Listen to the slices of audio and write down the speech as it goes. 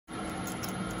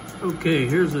Okay,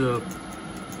 here's a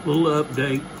little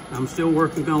update. I'm still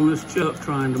working on this chuck,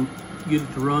 trying to get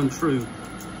it to run true.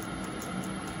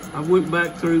 I went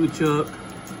back through the chuck,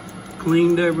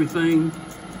 cleaned everything,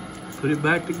 put it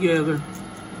back together.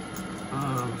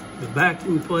 The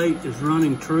backing plate is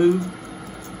running true.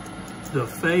 The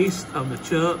face of the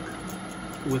chuck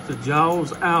with the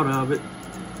jaws out of it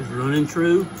is running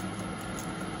true.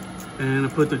 And I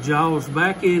put the jaws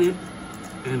back in it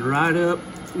and right up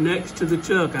next to the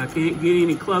chuck. I can't get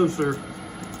any closer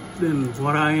than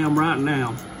what I am right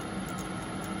now.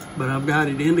 But I've got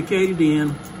it indicated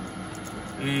in,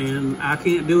 and I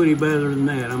can't do any better than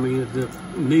that. I mean, the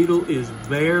needle is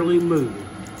barely moving,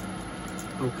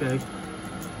 okay?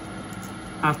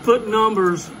 I've put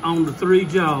numbers on the 3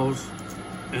 jaws,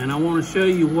 and I want to show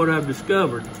you what I've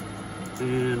discovered.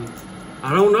 And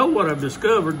I don't know what I've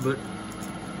discovered, but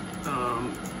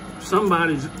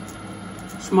somebody's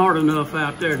smart enough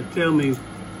out there to tell me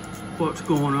what's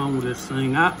going on with this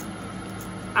thing. I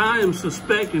am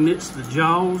suspecting it's the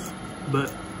jaws,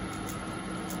 but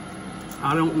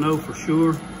I don't know for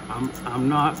sure. I'm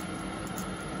not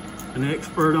an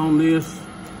expert on this,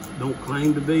 don't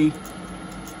claim to be.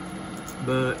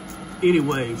 But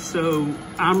anyway, so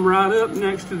I'm right up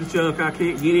next to the chuck. I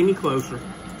can't get any closer.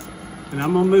 And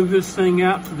I'm gonna move this thing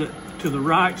out to the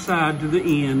right side to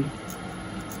the end.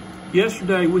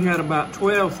 Yesterday we had about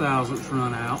 12 thousandths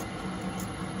run out.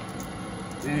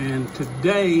 And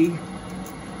today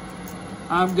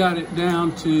I've got it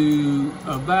down to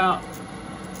about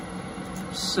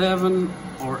 7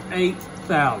 or 8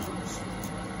 thousandths.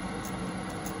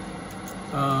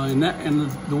 And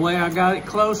the way I got it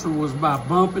closer was by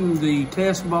bumping the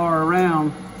test bar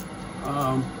around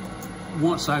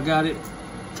once I got it,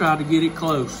 tried to get it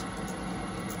close.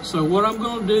 So what I'm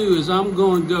going to do is I'm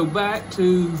going to go back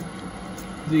to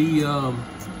the,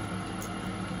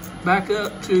 back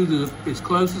up to the, as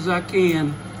close as I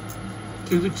can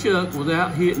to the chuck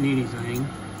without hitting anything.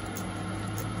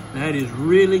 That is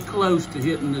really close to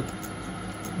hitting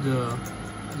the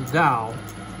dowel.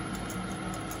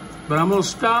 But I'm gonna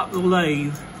stop the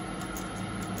lathe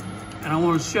and I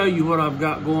wanna show you what I've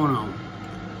got going on.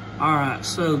 All right,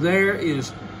 so there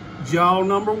is jaw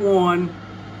number 1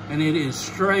 and it is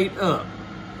straight up.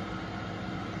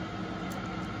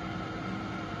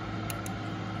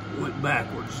 Went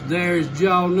backwards. There's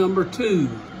jaw number 2,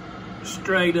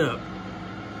 straight up.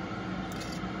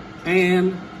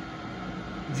 And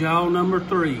jaw number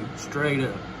 3, straight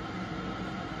up.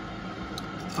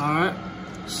 All right,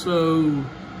 so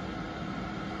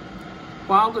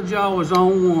while the jaw is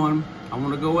on 1, I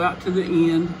want to go out to the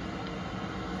end,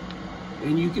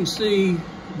 and you can see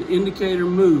the indicator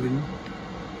moving,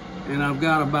 and I've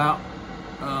got about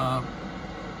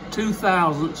 2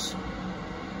 thousandths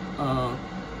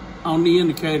on the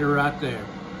indicator right there.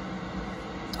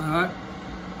 All right,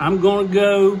 I'm going to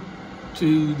go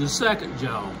to the second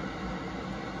jaw,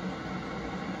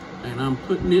 and I'm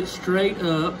putting it straight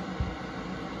up.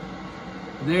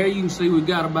 There you can see we've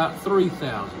got about 3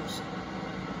 thousandths.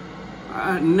 All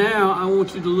right, now I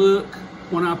want you to look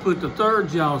when I put the third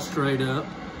jaw straight up.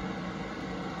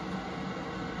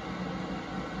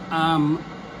 I'm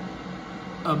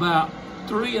about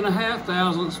 3.5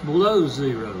 thousandths below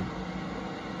 0.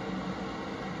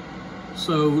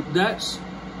 So that's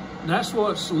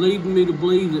what's leading me to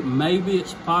believe that maybe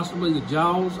it's possibly the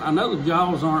jaws. I know the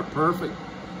jaws aren't perfect,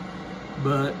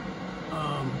 but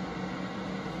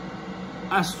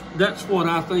that's what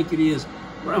I think it is.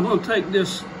 But I'm gonna take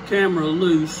this camera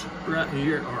loose right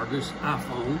here, or this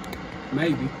iPhone,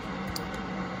 maybe.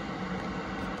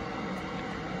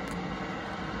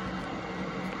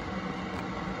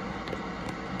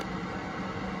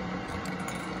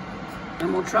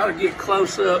 I'm gonna try to get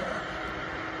close up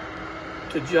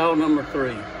to jaw number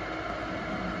 3.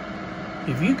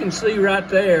 If you can see right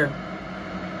there,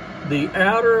 the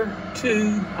outer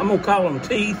 2, I'm gonna call them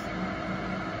teeth,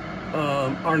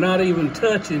 are not even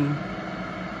touching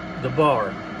the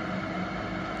bar.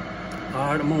 All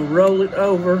right, I'm gonna roll it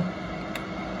over.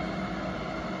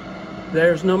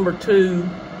 There's number 2.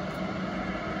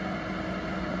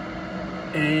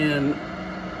 And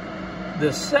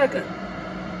the second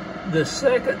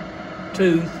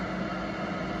tooth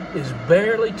is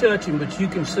barely touching, but you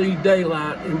can see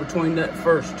daylight in between that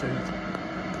first tooth.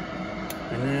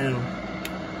 And then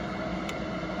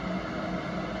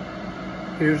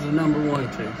here's the number 1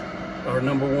 tooth, or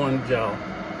number 1 jaw.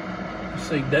 You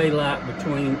see daylight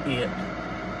between it.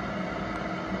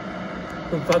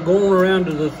 If I go on around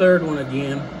to the third one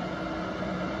again,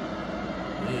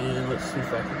 and let's see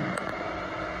if I can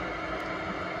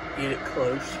get it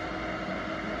close.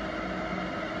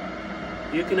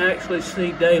 you can actually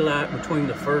see daylight between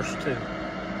the first two.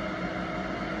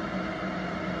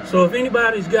 So if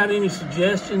anybody's got any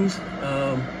suggestions,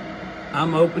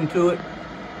 I'm open to it.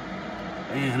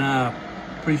 And I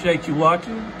appreciate you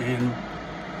watching, and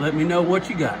let me know what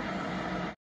you got.